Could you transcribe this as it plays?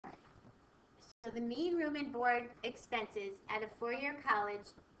So the mean room and board expenses at a four-year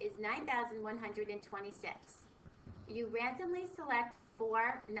college is $9,126. You randomly select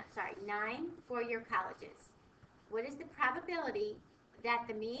nine four-year colleges. What is the probability that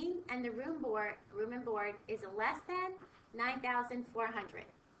the mean and the room and board is less than 9,400?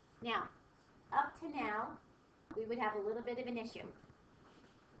 Now, up to now, we would have a little bit of an issue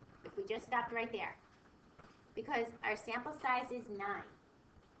if we just stopped right there, because our sample size is 9.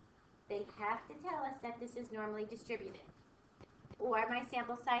 They have to tell us that this is normally distributed, or my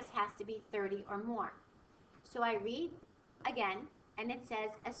sample size has to be 30 or more. So I read again, and it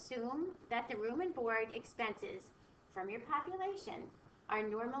says, assume that the room and board expenses from your population are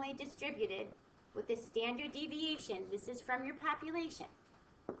normally distributed with a standard deviation. This is from your population,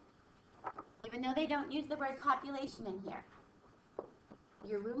 even though they don't use the word population in here.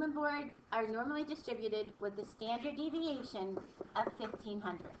 Your room and board are normally distributed with a standard deviation of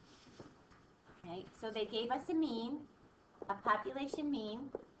 1,500. Okay, so they gave us a mean, a population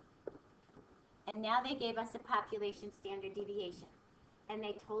mean, and now they gave us a population standard deviation. And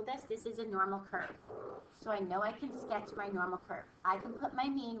they told us this is a normal curve. So I know I can sketch my normal curve. I can put my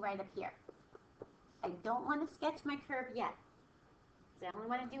mean right up here. I don't want to sketch my curve yet. So I only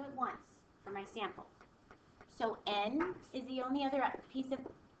want to do it once for my sample. So n is the only other piece of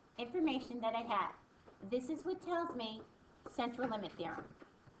information that I have. This is what tells me central limit theorem.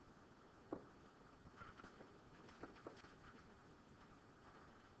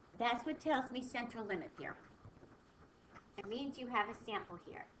 That's what tells me central limit theorem. It means you have a sample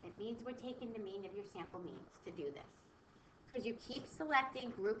here. It means we're taking the mean of your sample means to do this, because you keep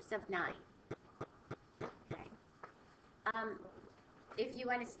selecting groups of 9. Okay. If you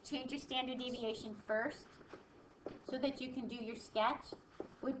want to change your standard deviation first so that you can do your sketch,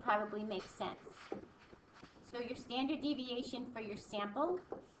 would probably make sense. So your standard deviation for your sample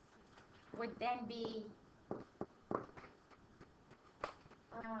would then be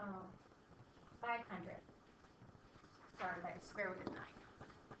 500. Sorry, that's square root of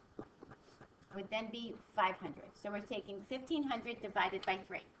 9. Would then be 500. So we're taking 1,500 divided by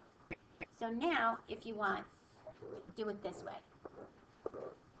 3. So now, if you want, do it this way.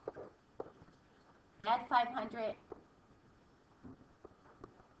 Add 500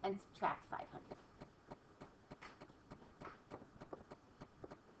 and subtract 500.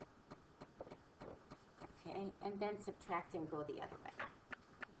 Okay, and then subtract and go the other way.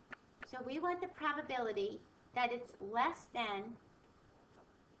 So we want the probability that it's less than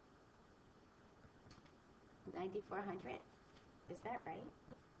 9,400. Is that right?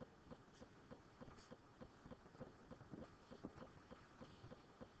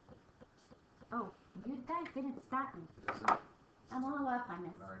 Oh, you guys didn't stop me. I'm all up on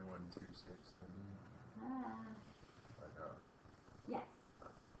this. 9126. Yes.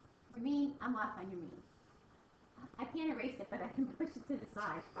 For me, I'm off on your mean. I can't erase it, but I can push it to the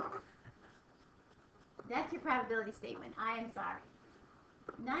side. That's your probability statement. I am sorry.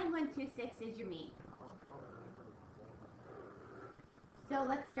 9126 is your mean. So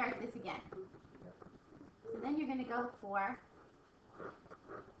let's start this again. So then you're going to go for,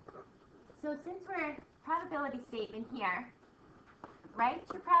 so since we're probability statement here, write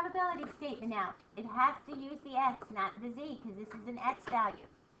your probability statement out. It has to use the x, not the z, because this is an x value.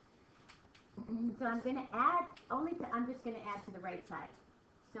 So I'm going to add, I'm just going to add to the right side.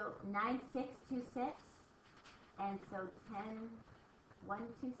 So 9626, and so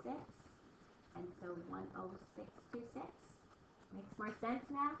 10126, and so 10626. Makes more sense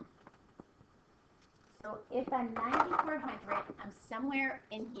now? So if I'm 9,400, I'm somewhere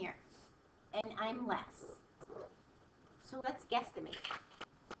in here, and I'm less. So let's guesstimate.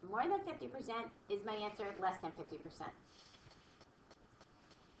 More than 50% is my answer, less than 50%.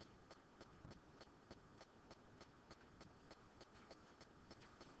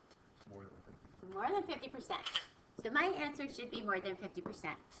 More than 50%. So my answer should be more than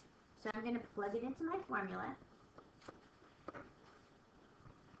 50%. So I'm going to plug it into my formula.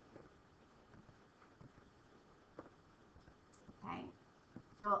 Okay.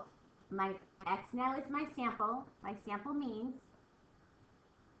 So my x now is my sample means.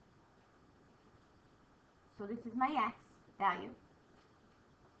 So this is my x value.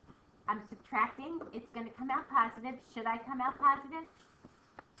 I'm subtracting. It's going to come out positive. Should I come out positive?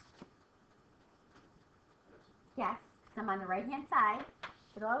 Yes, because I'm on the right-hand side.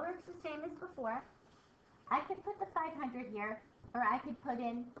 It all works the same as before. I could put the 500 here, or I could put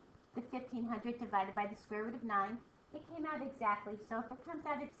in the 1,500 divided by the square root of 9. It came out exactly, so if it comes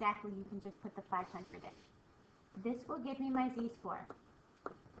out exactly, you can just put the 500 in. This will give me my z-score.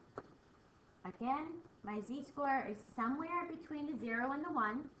 Again, my z-score is somewhere between the 0 and the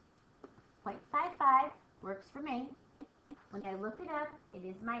 1. 0.55 works for me. When I look it up, it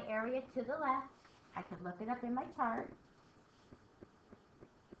is my area to the left. I can look it up in my chart.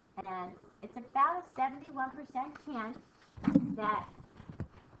 And it's about a 71% chance that,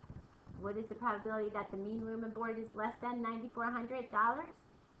 what is the probability that the mean room and board is less than $9,400?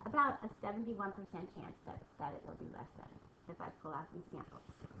 About a 71% chance that it will be less than if I pull out these samples.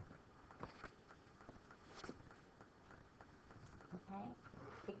 Okay?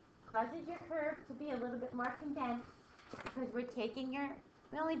 It causes your curve to be a little bit more condensed because we're taking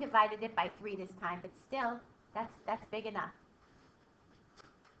we only divided it by 3 this time, but still, that's big enough.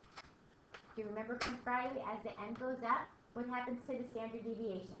 Do you remember from Friday, as the n goes up, what happens to the standard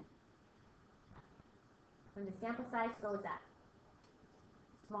deviation? When the sample size goes up,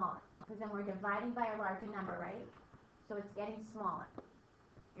 smaller, because then we're dividing by a larger number, right? So it's getting smaller.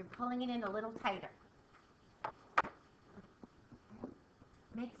 You're pulling it in a little tighter. Okay.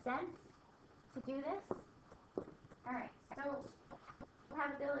 Makes sense to do this? All right, so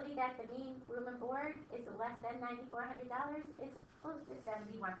probability that the mean room and board is less than $9,400 is close to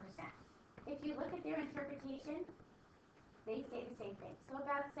 71%. If you look at their interpretation, they say the same thing. So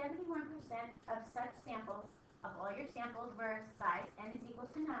about 71% of such samples, of all your samples where size n is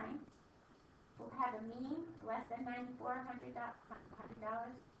equal to 9, will have a mean less than $9,400,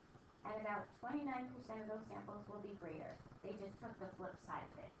 and about 29% of those samples will be greater. They just took the flip side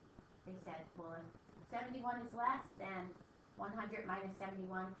of it. They said, well, if 71 is less, then 100 minus 71,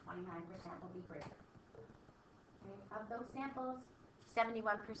 29% will be greater. Okay. Of those samples,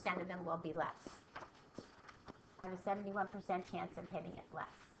 71% of them will be less. I have a 71% chance of hitting it less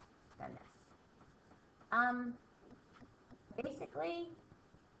than this. Basically,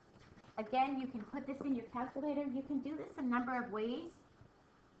 again, you can put this in your calculator. You can do this a number of ways.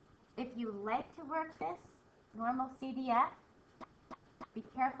 If you like to work this, normal CDF, be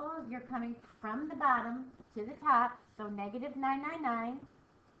careful you're coming from the bottom to the top, so negative 999.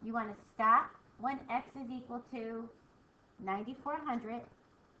 You want to stop when x is equal to 9,400.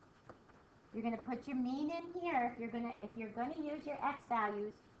 You're going to put your mean in here. If you're going to use your x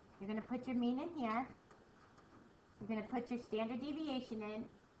values, you're going to put your mean in here. You're going to put your standard deviation in.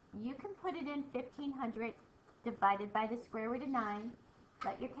 You can put it in 1,500 divided by the square root of 9.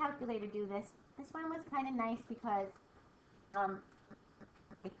 Let your calculator do this. This one was kind of nice because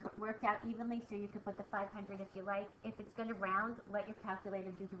it worked out evenly, so you could put the 500 if you like. If it's going to round, let your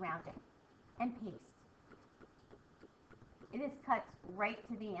calculator do the rounding. And paste. It is cut right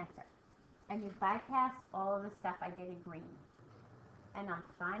to the answer. And you bypass all of the stuff I did in green. And I'm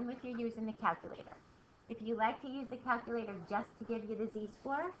fine with you using the calculator. If you like to use the calculator just to give you the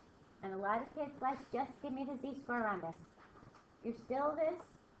z-score, and a lot of kids like, just give me the z-score on this. You're still this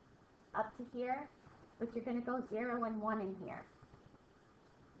up to here, but you're going to go 0 and 1 in here.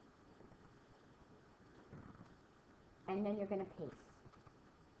 And then you're going to paste.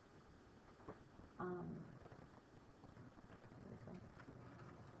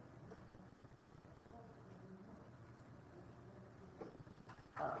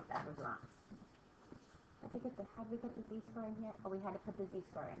 Oh, that was wrong. How did we get the z-score in here? Oh, we had to put the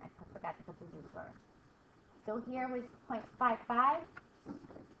z-score in. I forgot to put the z-score in. So here was 0.55.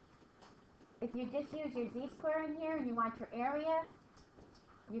 If you just use your z-score in here and you want your area,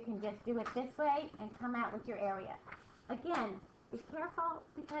 you can just do it this way and come out with your area. Again, be careful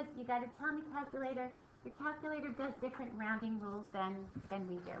because you got to tell me calculator. Your calculator does different rounding rules than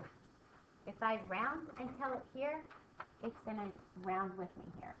we do. If I round and tell it here, it's going to round with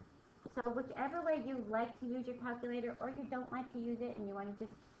me here. So whichever way you like to use your calculator, or you don't like to use it and you want to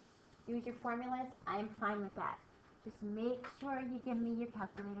just use your formulas, I'm fine with that. Just make sure you give me your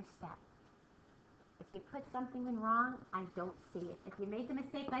calculator step. If you put something in wrong, I don't see it. If you made the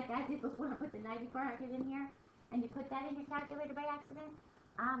mistake like I did before, put the 9,400 in here, and you put that in your calculator by accident,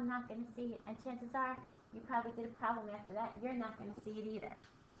 I'm not going to see it. And chances are, you probably did a problem after that, you're not going to see it either.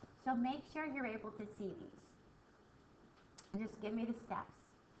 So make sure you're able to see these. Just give me the steps.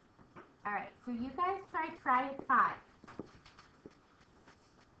 All right, so you guys try at 5.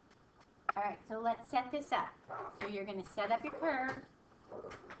 All right, so let's set this up. So you're going to set up your curve.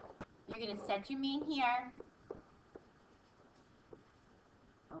 You're going to set your mean here.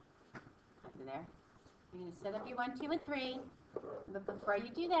 Oh, under there. You're going to set up your 1, 2, and 3. But before you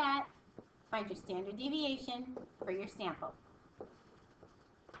do that, find your standard deviation for your sample.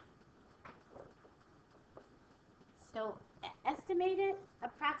 So estimate it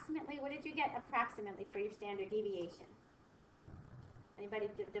approximately. What did you get approximately for your standard deviation? Anybody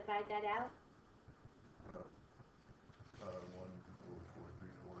divide that out? 1, 4, 3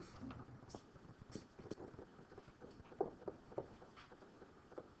 fourths.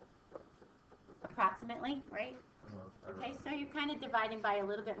 approximately, right? Okay, so you're kind of dividing by a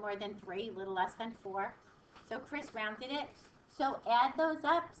little bit more than 3, a little less than 4. So Chris rounded it. So add those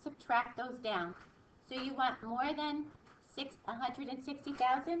up, subtract those down. So you want more than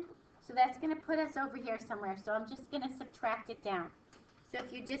 160,000. So that's going to put us over here somewhere. So I'm just going to subtract it down. So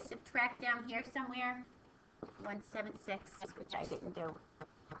if you just subtract down here somewhere, 176, which I didn't do.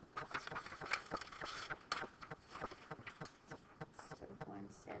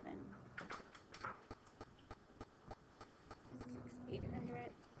 So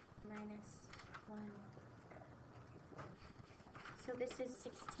 800 minus 1. So this is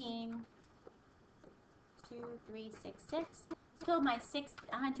 16,2366. So my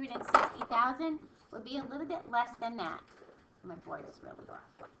 160,000 would be a little bit less than that. My board is really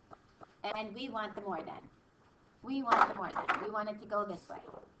off. And we want the more than. We want the more than. We want it to go this way.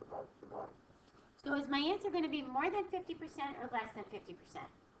 So is my answer going to be more than 50% or less than 50%?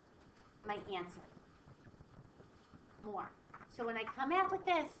 My answer. More. So when I come out with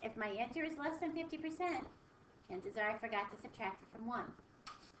this, if my answer is less than 50%, chances are I forgot to subtract it from 1.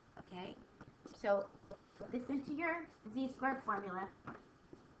 Okay? So put this into your z-squared formula.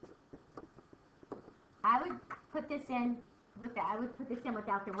 I would put this in without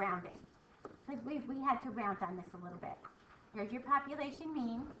the rounding. Because we had to round on this a little bit. Here's your population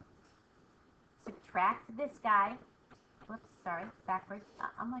mean. Subtract this guy. Whoops, sorry, backwards.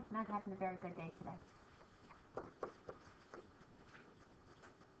 I'm like not having a very good day today.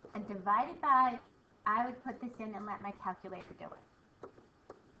 And divided by, I would put this in and let my calculator do it.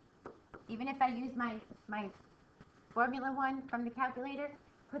 Even if I use my formula one from the calculator,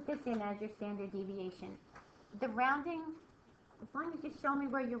 put this in as your standard deviation. The rounding, as long as you show me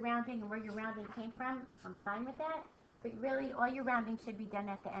where you're rounding and where your rounding came from, I'm fine with that. But really, all your rounding should be done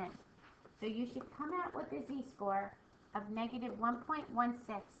at the end. So you should come out with a z-score of negative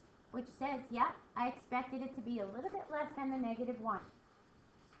 1.16, which says, yep, I expected it to be a little bit less than the negative 1.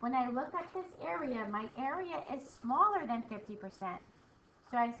 When I look at this area, my area is smaller than 50%.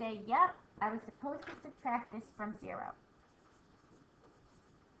 So I say, yep, I was supposed to subtract this from 0.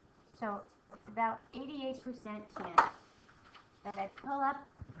 So it's about 88% chance that I pull up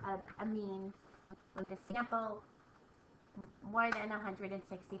a mean with a sample more than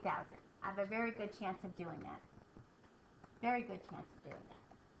 160,000. I have a very good chance of doing that. Very good chance of doing that.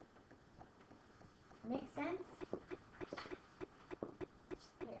 Make sense?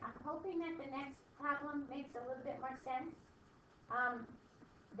 Okay, I'm hoping that the next problem makes a little bit more sense.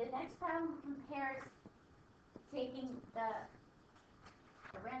 The next problem compares taking a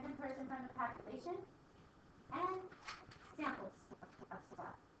random person from the population and samples of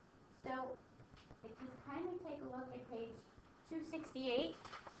stuff. So if you kindly take a look at page 268,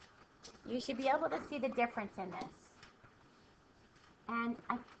 you should be able to see the difference in this. And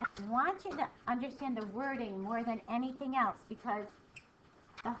I want you to understand the wording more than anything else, because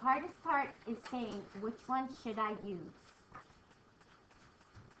the hardest part is saying which one should I use.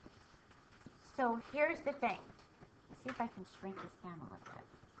 So here's the thing. Let's see if I can shrink this down a little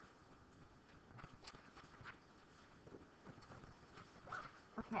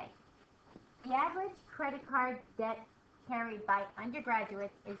bit. Okay. The average credit card debt carried by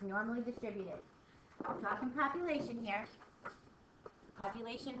undergraduates is normally distributed. I'm talking population here.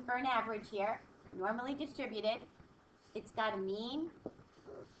 Population for an average here. Normally distributed. It's got a mean.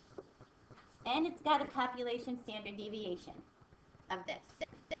 And it's got a population standard deviation of this.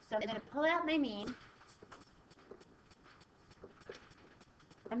 So I'm going to pull out my mean.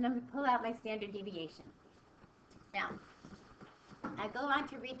 I'm going to pull out my standard deviation. Now, I go on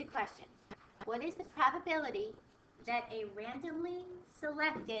to read the question. What is the probability that a randomly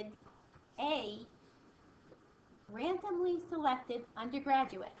selected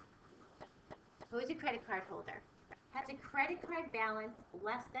undergraduate who is a credit card holder has a credit card balance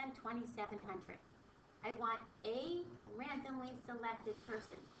less than $2,700? I want a randomly selected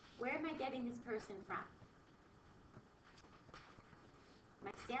person. Where am I getting this person from?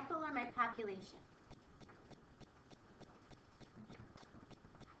 My sample or my population?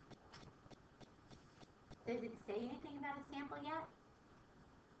 Does it say anything about a sample yet?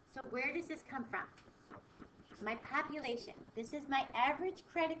 So where does this come from? My population. This is my average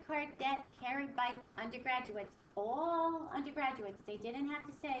credit card debt carried by undergraduates. All undergraduates. They didn't have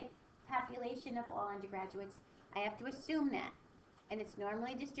to say population of all undergraduates. I have to assume that. And it's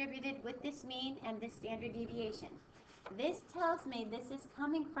normally distributed with this mean and this standard deviation. This tells me this is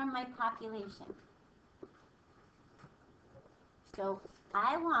coming from my population. So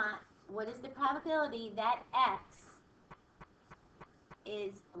I want, what is the probability that X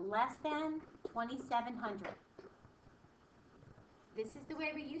is less than 2,700? This is the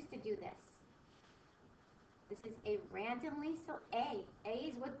way we used to do this. This is a randomly, A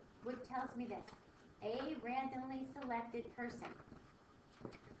is what tells me this. A randomly selected person.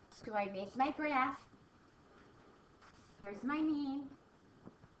 So I make my graph. Here's my mean,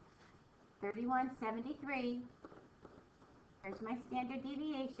 3173. Here's my standard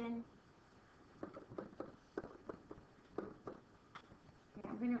deviation.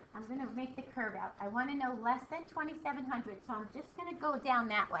 Okay, I'm gonna make the curve out. I want to know less than 2700, so I'm just gonna go down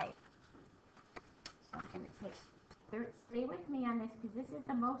that way. So I'm gonna stay with me on this because this is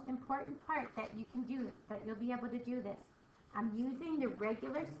the most important part that you can do, that you'll be able to do this. I'm using the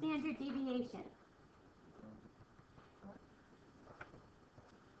regular standard deviation.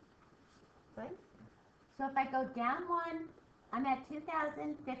 Good. So if I go down one, I'm at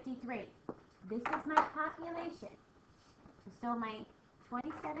 2053. This is my population. So my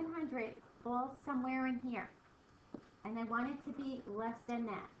 2700 falls somewhere in here. And I want it to be less than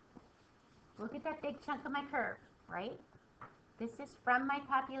that. Look at that big chunk of my curve, right? This is from my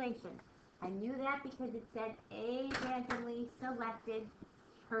population. I knew that because it said a randomly selected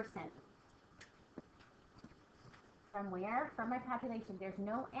person. From where? From my population. There's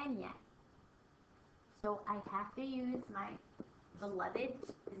no n yet. So I have to use my beloved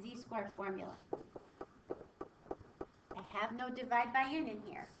z-squared formula. I have no divide by n in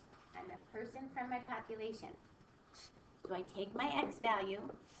here. I'm a person from my population. So I take my x value,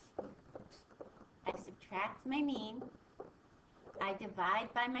 I subtract my mean, I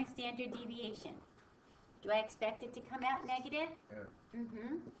divide by my standard deviation. Do I expect it to come out negative? Yeah.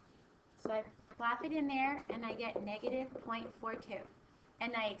 So I plop it in there and I get negative 0.42.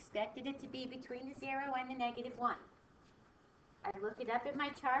 And I expected it to be between the 0 and the negative 1. I look it up in my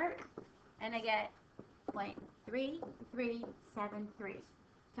chart and I get 0.3373.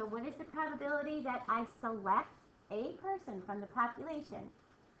 So what is the probability that I select a person from the population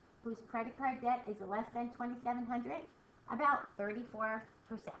whose credit card debt is less than 2,700? About 34%.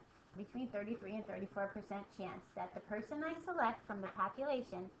 Between 33 and 34% chance that the person I select from the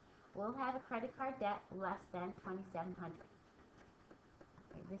population will have a credit card debt less than 2,700.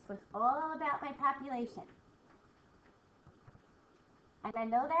 This was all about my population. And I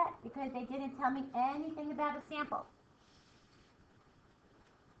know that because they didn't tell me anything about a sample.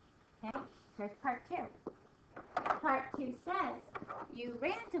 Okay, here's part 2. Part 2 says you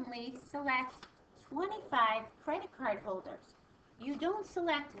randomly select 25 credit card holders. You don't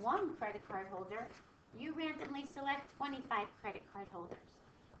select one credit card holder. You randomly select 25 credit card holders.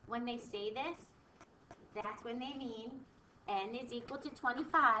 When they say this, that's when they mean n is equal to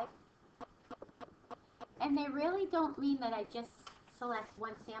 25. And they really don't mean that I just select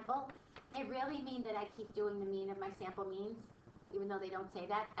one sample. They really mean that I keep doing the mean of my sample means, even though they don't say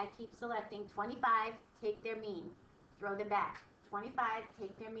that. I keep selecting 25, take their mean, throw them back. 25,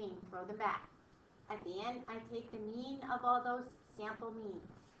 take their mean, throw them back. At the end, I take the mean of all those sample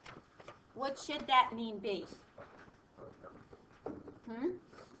means. What should that mean be?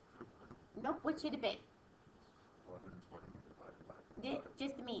 Nope, what should it be? 1120 divided by.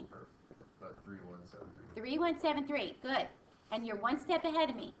 Just the mean. 3173. 3173, good. And you're one step ahead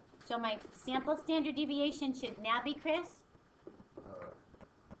of me. So my sample standard deviation should now be, Chris?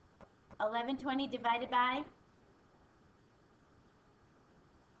 1120 divided by?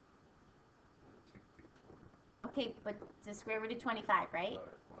 Okay, but the square root of 25, right?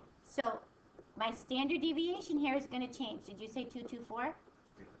 So my standard deviation here is going to change. Did you say 224?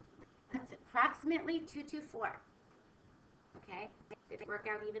 That's approximately 224. Okay, did it work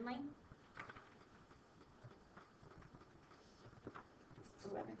out evenly?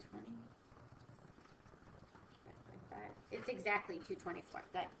 1120. It's exactly 224.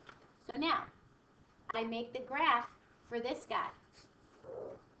 Good. So now, I make the graph for this guy.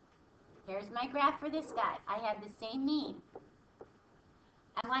 Here's my graph for this guy. I have the same mean.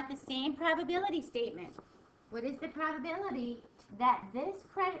 I want the same probability statement. What is the probability that this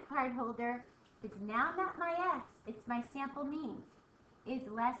credit card holder is now not my X, it's my sample mean, is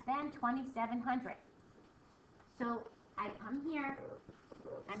less than 2,700? So I come here,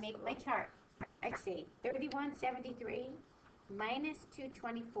 I make my chart. I say 3173 minus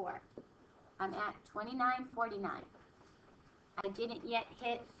 224. I'm at 2949. I didn't yet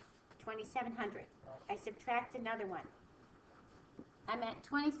hit 2,700. I subtract another one. I'm at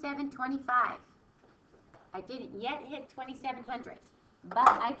 2725. I didn't yet hit 2,700, but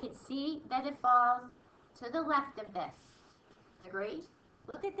I could see that it falls to the left of this. Agree?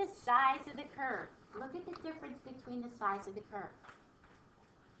 Look at the size of the curve. Look at the difference between the size of the curve.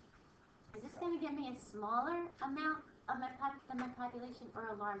 Is this going to give me a smaller amount of my population or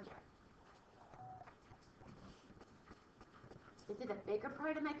a larger? Is it a bigger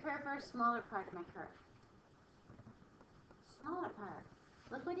part of my curve or a smaller part of my curve? smaller part.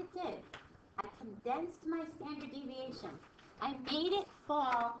 Look what it did. I condensed my standard deviation. I made it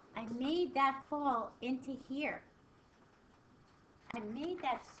fall. I made that fall into here. I made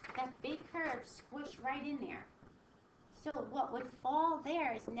that big curve squish right in there. So what would fall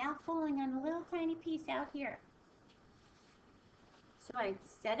there is now falling on a little tiny piece out here. So I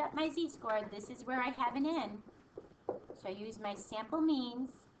set up my z-score. This is where I have an n. So I use my sample means,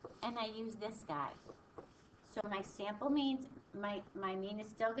 and I use this guy. So my sample means, my mean is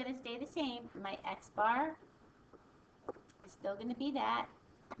still going to stay the same. My x bar is still going to be that.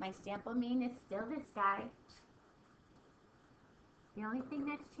 My sample mean is still this guy. The only thing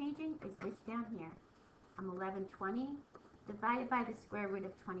that's changing is this down here. I'm 1120 divided by the square root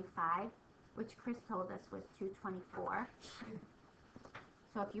of 25, which Chris told us was 224.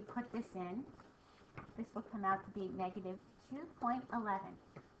 So if you put this in, this will come out to be negative 2.11,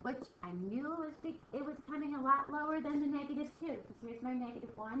 which I knew it was coming a lot lower than the negative 2, because here's my negative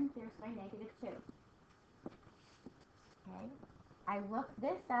 1, there's my negative 2. Okay, I look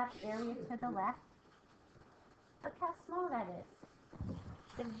this up, area to the left. Look how small that is.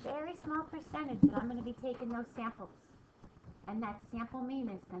 It's a very small percentage, and I'm going to be taking those samples. And that sample mean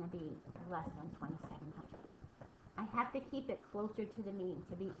is going to be less than 2,700. I have to keep it closer to the mean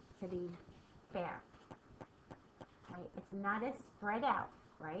to be fair. Right? It's not as spread out,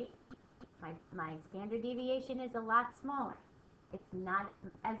 right? My standard deviation is a lot smaller. It's not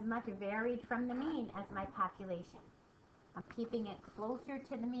as much varied from the mean as my population. I'm keeping it closer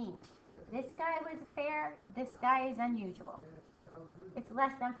to the mean. This guy was fair, this guy is unusual. It's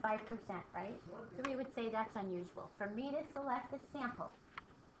less than 5%, right? So we would say that's unusual. For me to select a sample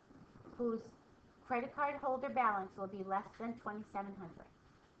whose credit card holder balance will be less than 2,700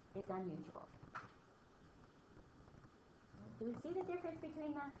 is unusual. Do we see the difference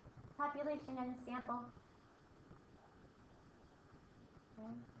between the population and the sample?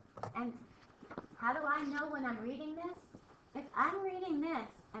 Okay. And how do I know when I'm reading this? If I'm reading this,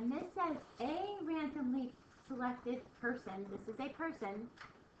 and this says a randomly selected person, this is a person,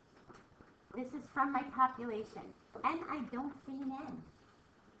 this is from my population, and I don't see an n.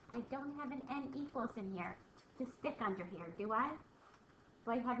 I don't have an n equals in here to stick under here, do I?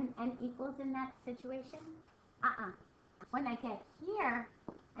 Do I have an n equals in that situation? When I get here,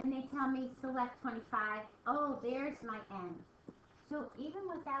 and they tell me select 25, oh, there's my n. So even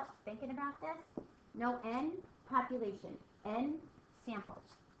without thinking about this, no n, population, n, samples.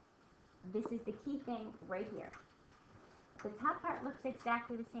 This is the key thing right here. The top part looks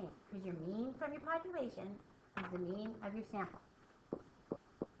exactly the same, because your mean from your population is the mean of your sample.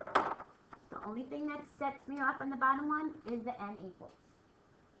 The only thing that sets me off on the bottom one is the n equals.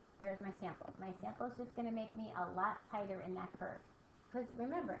 There's my sample. My sample is just going to make me a lot tighter in that curve. Because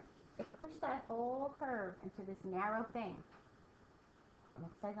remember, it pushed that whole curve into this narrow thing. And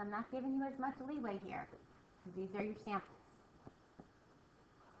it says I'm not giving you as much leeway here, because these are your samples.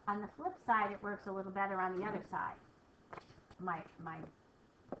 On the flip side, it works a little better on the other side. My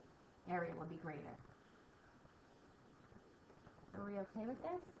area will be greater. Are we okay with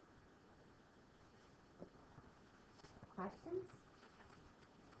this? Questions?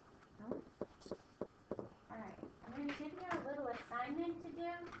 No? Alright, I'm going to give you a little assignment to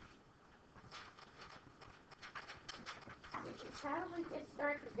do. You should probably just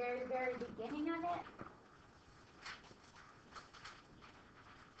start the very, very beginning of it.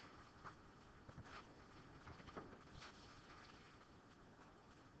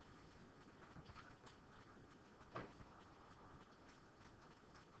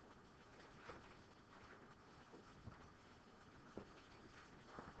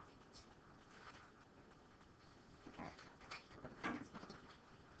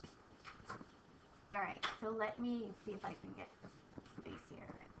 Alright, so let me see if I can get space here.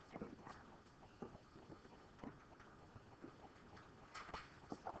 There we go.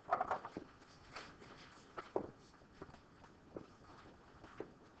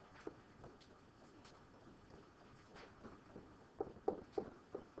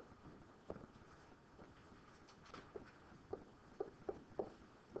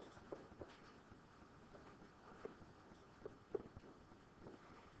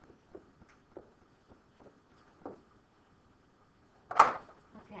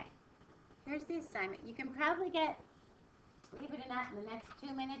 Okay, here's the assignment. You can probably get, believe it or not, in the next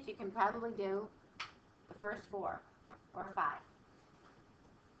 2 minutes, you can probably do the first 4 or 5.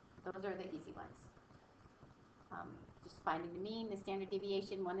 Those are the easy ones. Just finding the mean, the standard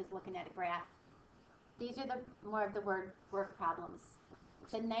deviation. One is looking at a graph. These are the more of the work problems.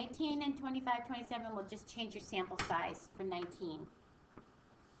 The 19 and 25, 27 will just change your sample size for 19.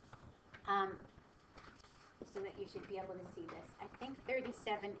 so that you should be able to see this. I think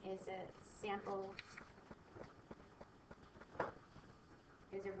 37 is a sample,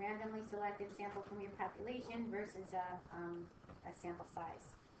 is a randomly selected sample from your population versus a sample size.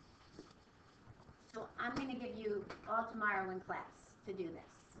 So I'm going to give you all tomorrow in class to do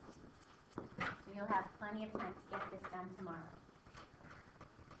this. So you'll have plenty of time to get this done tomorrow.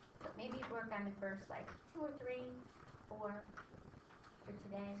 But maybe work on the first like 2 or 3, 4 for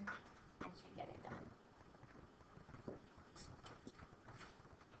today, and should get it done.